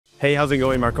Hey, how's it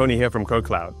going? Marconi here from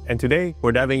KodeKloud, and today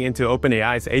we're diving into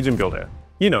OpenAI's Agent Builder.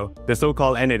 You know, the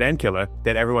so-called n8n killer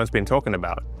that everyone's been talking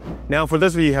about. Now, for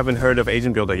those of you who haven't heard of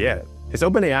Agent Builder yet, it's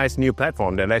OpenAI's new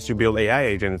platform that lets you build AI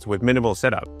agents with minimal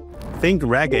setup. Think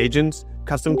RAG agents,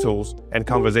 custom tools, and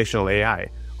conversational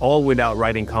AI, all without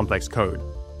writing complex code.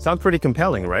 Sounds pretty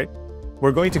compelling, right?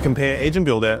 We're going to compare Agent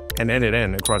Builder and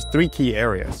n8n across three key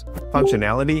areas: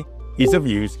 functionality, ease of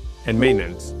use, and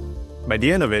maintenance. By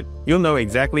the end of it, you'll know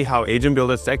exactly how Agent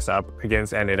Builder stacks up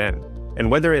against n8n,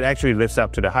 and whether it actually lives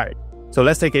up to the hype. So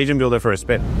let's take Agent Builder for a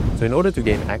spin. So in order to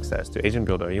gain access to Agent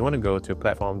Builder, you want to go to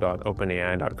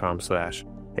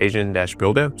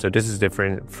platform.openai.com/agent-builder. So this is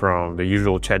different from the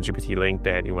usual ChatGPT link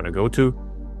that you want to go to.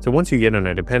 So once you get on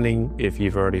it, depending if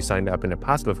you've already signed up in the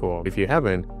past before, if you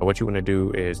haven't, what you want to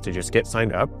do is to just get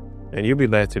signed up, and you'll be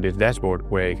led to this dashboard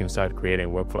where you can start creating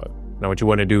workflow. Now what you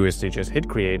want to do is to just hit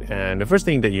create, and the first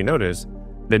thing that you notice,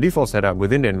 the default setup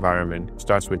within the environment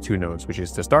starts with two nodes, which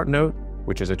is the start node,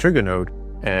 which is a trigger node,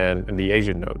 and the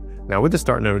agent node. Now with the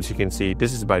start nodes, you can see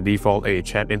this is by default a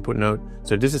chat input node.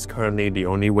 So this is currently the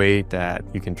only way that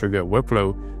you can trigger a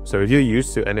workflow. So if you're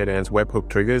used to n8n's webhook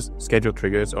triggers, schedule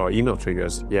triggers, or email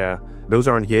triggers, yeah, those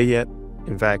aren't here yet.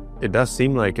 In fact, it does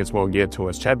seem like it's more geared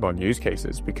towards chatbot use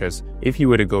cases, because if you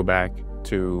were to go back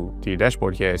to the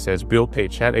dashboard here, it says build a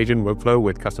chat agent workflow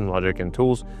with custom logic and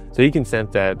tools. So you can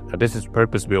sense that this is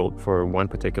purpose built for one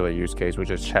particular use case, which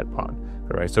is Chatbot.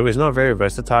 Right? So it's not very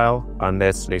versatile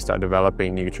unless they start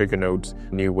developing new trigger nodes,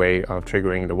 new way of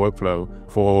triggering the workflow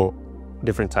for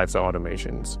different types of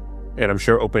automations. And I'm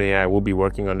sure OpenAI will be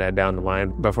working on that down the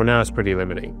line, but for now it's pretty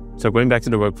limiting. So going back to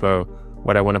the workflow,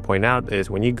 what I want to point out is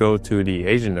when you go to the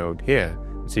agent node here,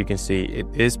 so you can see it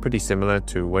is pretty similar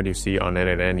to what you see on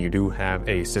n8n. You do have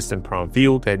a system prompt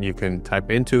field that you can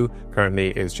type into. Currently,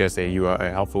 it's just you are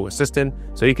a helpful assistant,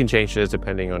 so you can change this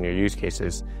depending on your use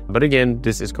cases. But again,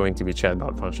 this is going to be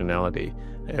chatbot functionality.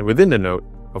 And within the node,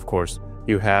 of course,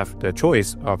 you have the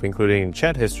choice of including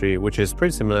chat history, which is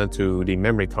pretty similar to the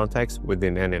memory context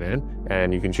within n8n.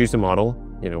 And you can choose the model,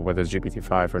 whether it's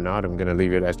GPT-5 or not. I'm going to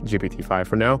leave it as GPT-5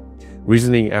 for now.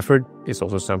 Reasoning effort is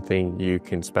also something you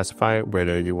can specify,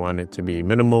 whether you want it to be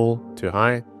minimal to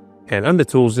high. And under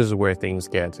tools, this is where things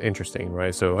get interesting,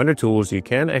 right? So under tools, you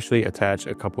can actually attach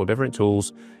a couple of different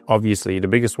tools. Obviously, the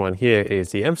biggest one here is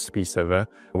the MCP server,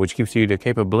 which gives you the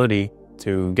capability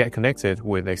to get connected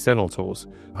with external tools.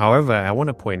 However, I want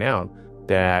to point out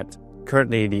that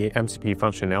currently the MCP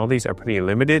functionalities are pretty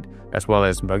limited, as well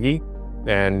as buggy.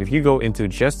 And if you go into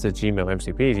just the Gmail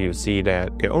MCP, you'll see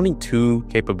that there are only two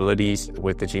capabilities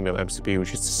with the Gmail MCP,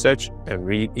 which is to search and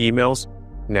read emails.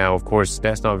 Now, of course,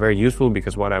 that's not very useful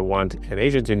because what I want an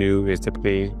agent to do is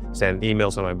typically send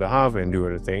emails on my behalf and do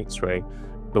other things, right?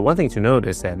 But one thing to note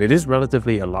is that it is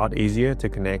relatively a lot easier to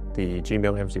connect the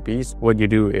Gmail MCPs. What you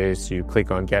do is you click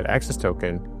on Get Access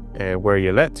Token, and where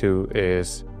you're led to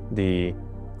is the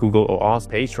Google OAuth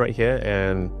page right here,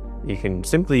 and you can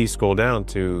simply scroll down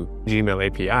to Gmail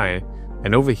API,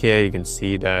 and over here you can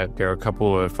see that there are a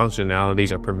couple of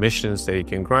functionalities or permissions that you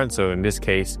can grant. So in this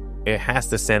case, it has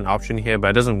the send option here, but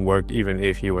it doesn't work even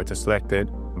if you were to select it.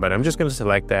 But I'm just going to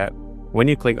select that. When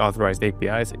you click Authorized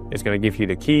APIs, it's going to give you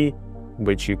the key,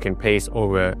 which you can paste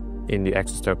over in the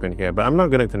access token here. But I'm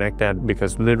not going to connect that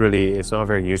because literally it's not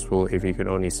very useful if you can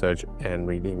only search and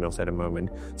read emails at the moment.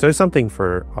 So it's something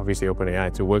for obviously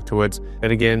OpenAI to work towards.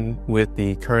 And again, with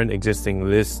the current existing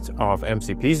list of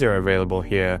MCPs that are available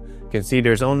here, you can see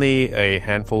there's only a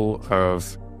handful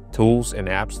of tools and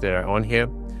apps that are on here.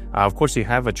 Of course, you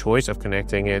have a choice of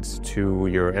connecting it to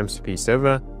your MCP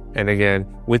server. And again,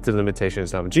 with the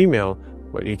limitations of Gmail,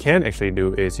 what you can actually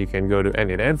do is you can go to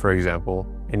n8n, for example,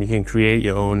 and you can create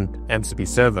your own MCP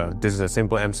server. This is a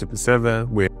simple MCP server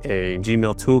with a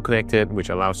Gmail tool connected, which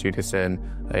allows you to send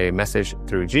a message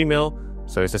through Gmail.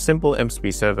 So it's a simple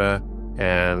MCP server.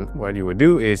 And what you would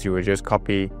do is you would just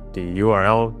copy the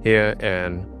URL here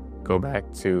and go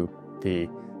back to the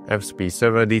MCP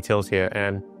server details here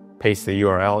and paste the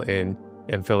URL in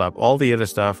and fill up all the other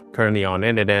stuff. Currently on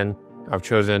n8n, I've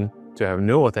chosen to have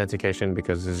no authentication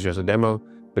because this is just a demo,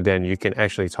 but then you can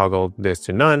actually toggle this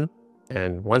to none.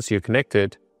 And once you're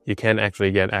connected, you can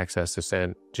actually get access to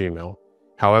send Gmail.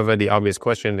 However, the obvious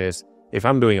question is, if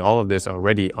I'm doing all of this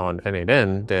already on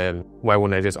n8n, then why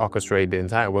wouldn't I just orchestrate the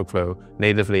entire workflow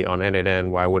natively on n8n?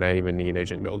 Why would I even need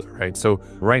Agent Builder, right? So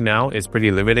right now it's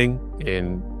pretty limiting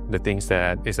in the things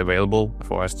that is available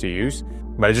for us to use.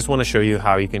 But I just want to show you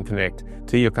how you can connect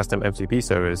to your custom MCP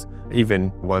service,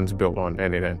 even ones built on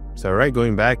n8n. So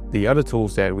going back, the other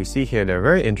tools that we see here, they're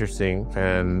very interesting.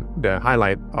 And the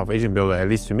highlight of Agent Builder, at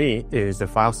least to me, is the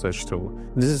file search tool.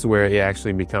 This is where it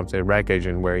actually becomes a RAG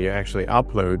agent, where you actually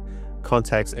upload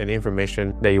context and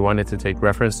information that you wanted to take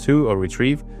reference to or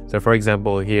retrieve. So for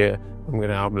example, here, I'm going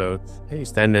to upload a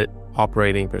standard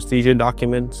operating procedure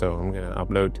document. So I'm going to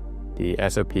upload the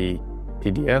SOP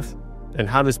PDF. And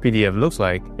how this PDF looks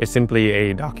like is simply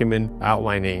a document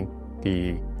outlining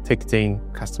the ticketing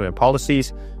customer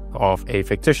policies of a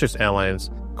fictitious airlines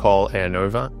called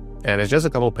n8n. And it's just a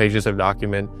couple pages of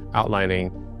document outlining,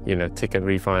 ticket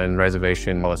refund,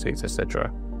 reservation policies,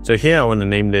 etc. So here I want to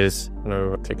name this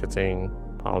ticketing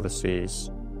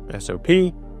policies SOP.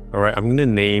 All right, I'm going to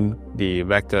name the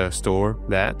vector store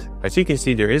that. As you can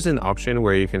see, there is an option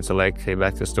where you can select a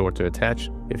vector store to attach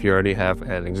if you already have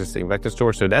an existing vector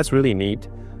store. So that's really neat.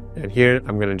 And here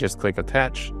I'm going to just click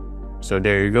attach. So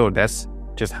there you go. That's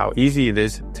just how easy it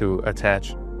is to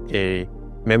attach a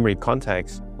memory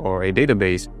context or a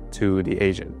database to the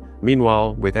agent.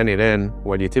 Meanwhile, with n8n,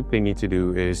 what you typically need to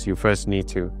do is you first need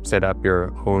to set up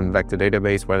your own vector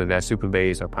database, whether that's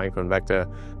Supabase or Pinecone Vector.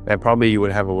 And probably you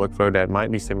would have a workflow that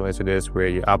might be similar to this, where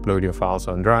you upload your files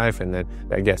on Drive and then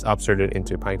that gets upserted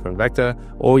into Pinecone Vector,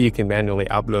 or you can manually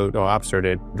upload or upsert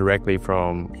it directly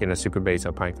from Supabase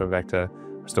or Pinecone Vector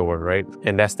store, right?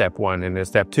 And that's step one. And then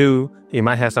step two, you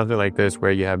might have something like this,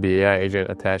 where you have the AI agent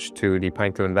attached to the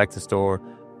Pinecone Vector store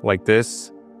like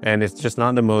this. And it's just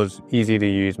not the most easy to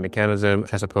use mechanism,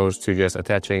 as opposed to just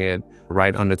attaching it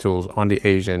right on the tools on the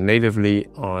agent natively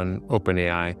on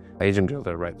OpenAI Agent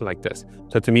Builder, right, like this.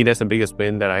 So to me, that's the biggest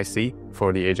win that I see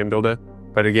for the Agent Builder.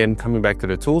 But again, coming back to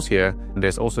the tools here,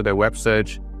 there's also the web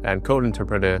search and code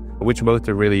interpreter, which both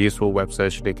are really useful. Web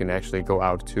search, they can actually go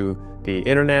out to the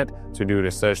internet to do the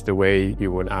search the way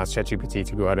you would ask ChatGPT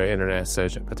to go out to the internet,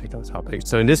 search a particular topic.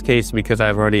 So in this case, because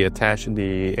I've already attached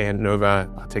the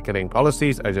n8n ticketing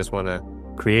policies, I just want to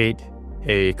create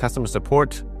a customer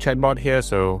support chatbot here.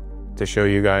 So to show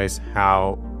you guys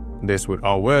how this would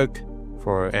all work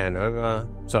for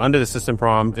n8n. So under the system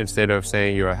prompt, instead of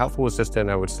saying you're a helpful assistant,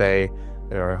 I would say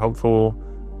you're a helpful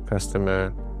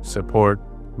customer support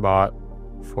bot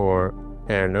for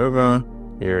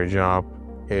n8n. Your job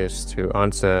is to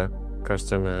answer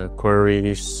customer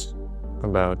queries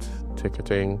about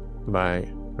ticketing by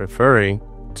referring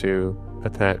to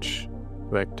attached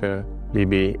vector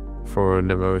DB for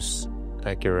the most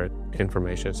accurate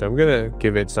information. So I'm going to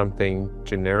give it something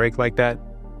generic like that.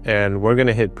 And we're going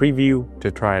to hit preview to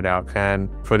try it out. And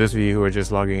for those of you who are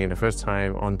just logging in the first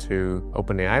time onto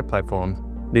OpenAI platform,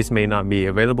 this may not be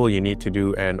available. You need to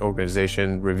do an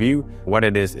organization review. What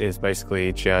it is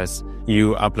basically just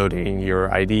you uploading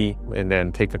your ID and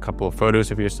then take a couple of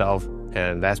photos of yourself.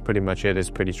 And that's pretty much it. It's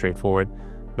pretty straightforward.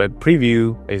 But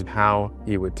preview is how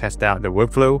you would test out the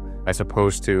workflow as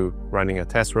opposed to running a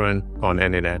test run on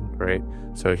n8n, right?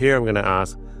 So here I'm going to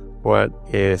ask, what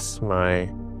is my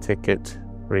ticket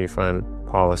refund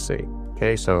policy?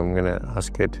 Okay, so I'm going to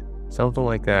ask it something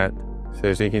like that. So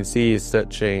as you can see, it's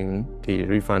searching the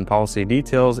refund policy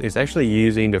details. It's actually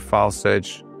using the file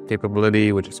search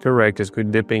capability, which is correct. It's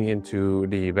good dipping into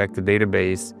the vector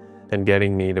database and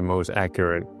getting me the most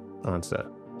accurate answer.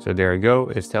 So there you go.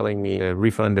 It's telling me the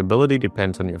refundability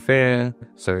depends on your fare.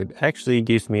 So it actually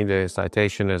gives me the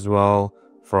citation as well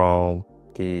from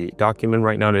the document.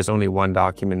 Right now, there's only one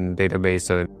document in the database,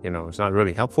 so it's not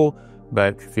really helpful.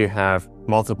 But if you have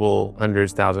multiple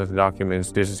hundreds, thousands of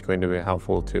documents, this is going to be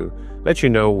helpful to let you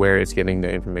know where it's getting the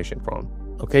information from.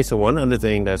 Okay, so one other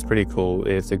thing that's pretty cool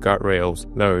is the Guardrails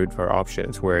node for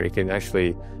options, where it can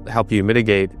actually help you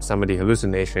mitigate some of the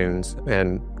hallucinations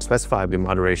and specify the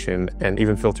moderation and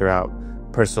even filter out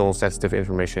personal sensitive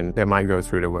information that might go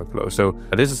through the workflow. So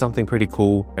this is something pretty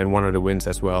cool and one of the wins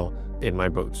as well in my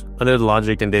books. Under the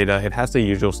logic and data, it has the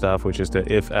usual stuff, which is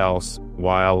the if, else,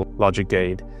 while, logic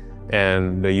gate,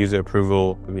 and the user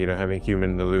approval, having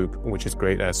human in the loop, which is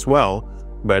great as well,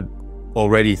 but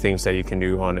already things that you can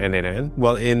do on n8n.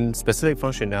 Well, in specific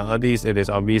functionalities, it is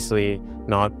obviously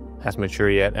not as mature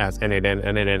yet as n8n.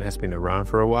 n8n has been around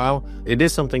for a while. It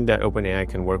is something that OpenAI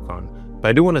can work on. But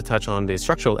I do want to touch on the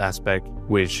structural aspect,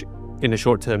 which in the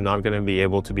short term, not going to be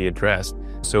able to be addressed.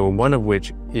 So one of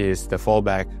which is the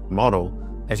fallback model.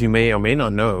 As you may or may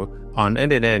not know, on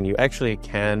n8n, you actually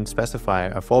can specify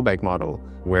a fallback model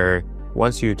where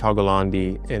once you toggle on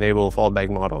the enable fallback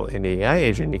model in the AI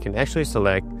agent, you can actually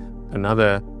select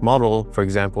another model, for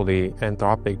example, the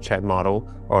Anthropic chat model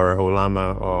or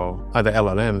Olama or other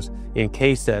LLMs, in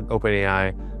case that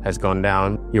OpenAI has gone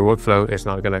down, your workflow is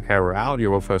not going to error out.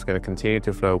 Your workflow is going to continue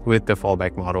to flow with the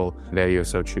fallback model that you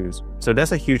so choose. So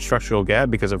that's a huge structural gap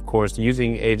because, of course,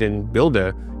 using Agent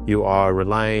Builder, you are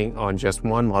relying on just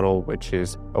one model, which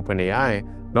is OpenAI,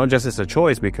 not just as a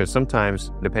choice, because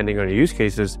sometimes, depending on your use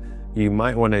cases, you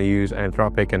might want to use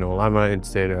Anthropic and Olama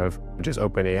instead of just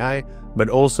OpenAI, but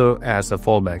also as a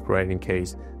fallback, right? In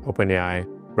case OpenAI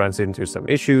runs into some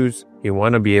issues, you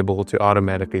want to be able to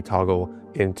automatically toggle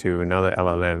into another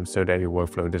LLM so that your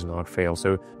workflow does not fail.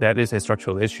 So that is a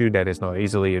structural issue that is not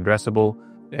easily addressable.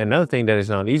 Another thing that is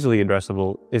not easily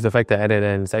addressable is the fact that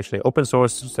n8n is actually open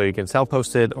source, so you can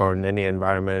self-host it or in any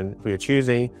environment you're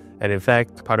choosing. And in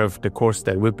fact, part of the course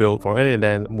that we built for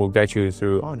n8n will guide you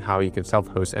through on how you can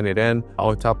self-host n8n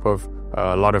on top of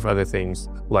a lot of other things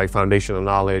like foundational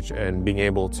knowledge and being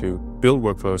able to build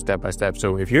workflows step by step.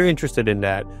 So if you're interested in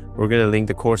that, we're going to link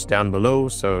the course down below.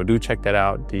 So do check that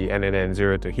out, the n8n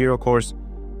Zero to Hero course.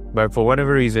 But for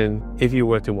whatever reason, if you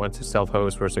were to want to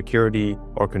self-host for security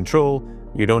or control,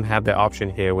 you don't have that option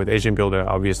here. With Agent Builder,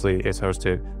 obviously, it's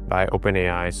hosted by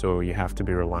OpenAI, so you have to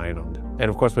be reliant on them. And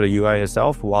of course, for the UI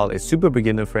itself, while it's super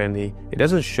beginner-friendly, it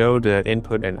doesn't show the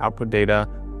input and output data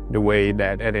the way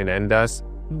that n8n does.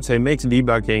 So it makes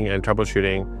debugging and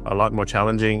troubleshooting a lot more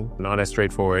challenging, not as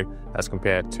straightforward as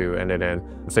compared to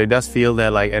n8n. So it does feel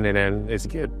that like n8n is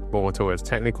geared more towards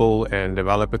technical and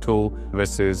developer tool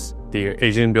versus the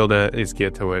Agent Builder is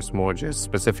geared towards more just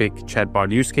specific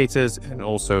chatbot use cases and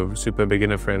also super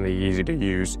beginner friendly, easy to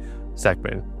use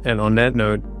segment. And on that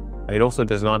note, it also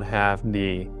does not have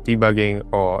the debugging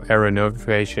or error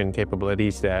notification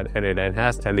capabilities that n8n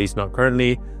has, at least not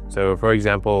currently. So for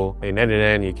example, in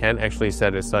n8n, you can actually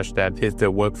set it such that if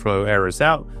the workflow errors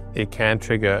out, it can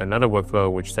trigger another workflow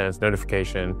which sends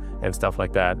notification and stuff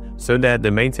like that, so that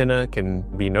the maintainer can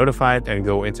be notified and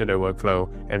go into the workflow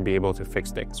and be able to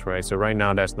fix things, right? So right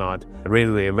now, that's not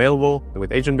readily available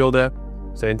with Agent Builder.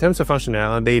 So in terms of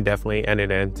functionality, definitely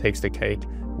n8n takes the cake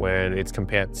when it's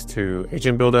compared to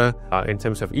Agent Builder. In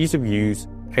terms of ease of use,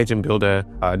 Agent Builder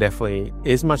definitely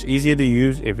is much easier to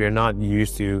use if you're not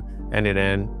used to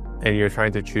n8n and you're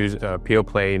trying to choose a pure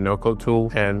play no-code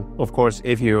tool. And of course,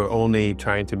 if you're only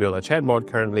trying to build a chatbot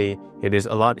currently, it is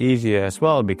a lot easier as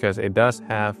well because it does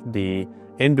have the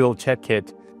inbuilt chat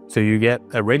kit. So you get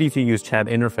a ready-to-use chat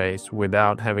interface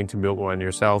without having to build one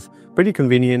yourself. Pretty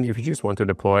convenient if you just want to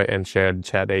deploy and share the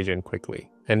chat agent quickly.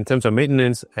 And in terms of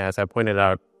maintenance, as I pointed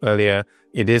out earlier,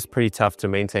 it is pretty tough to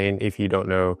maintain if you don't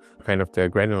know kind of the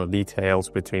granular details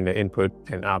between the input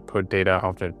and output data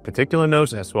of the particular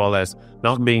nodes, as well as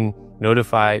not being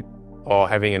notified or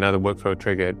having another workflow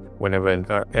triggered whenever an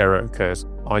error occurs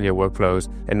on your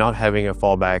workflows, and not having a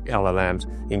fallback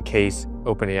LLMs in case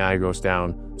OpenAI goes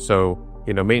down. So,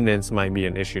 maintenance might be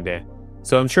an issue there.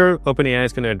 So I'm sure OpenAI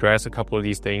is going to address a couple of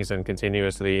these things and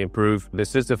continuously improve.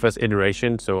 This is the first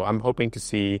iteration, so I'm hoping to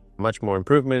see much more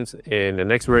improvements in the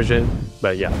next version.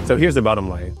 But yeah, so here's the bottom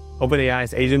line.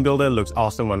 OpenAI's Agent Builder looks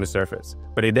awesome on the surface,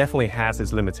 but it definitely has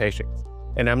its limitations.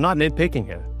 And I'm not nitpicking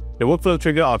here. The workflow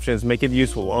trigger options make it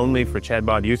useful only for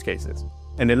chatbot use cases.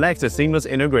 And it lacks a seamless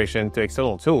integration to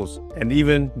external tools, and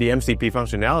even the MCP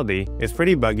functionality is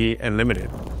pretty buggy and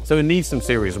limited, so it needs some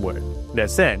serious work.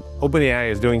 That said, OpenAI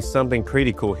is doing something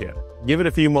pretty cool here. Give it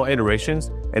a few more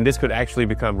iterations, and this could actually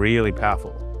become really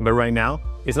powerful. But right now,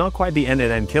 it's not quite the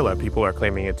n8n killer people are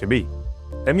claiming it to be.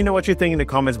 Let me know what you think in the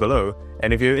comments below,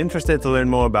 and if you're interested to learn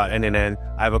more about n8n,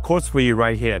 I have a course for you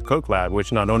right here at KodeKloud,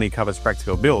 which not only covers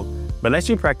practical build, but lets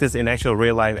you practice in actual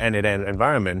real-life n8n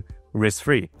environment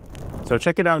risk-free. So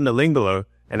check it out in the link below,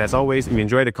 and as always, if you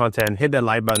enjoyed the content, hit that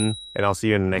like button, and I'll see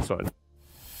you in the next one.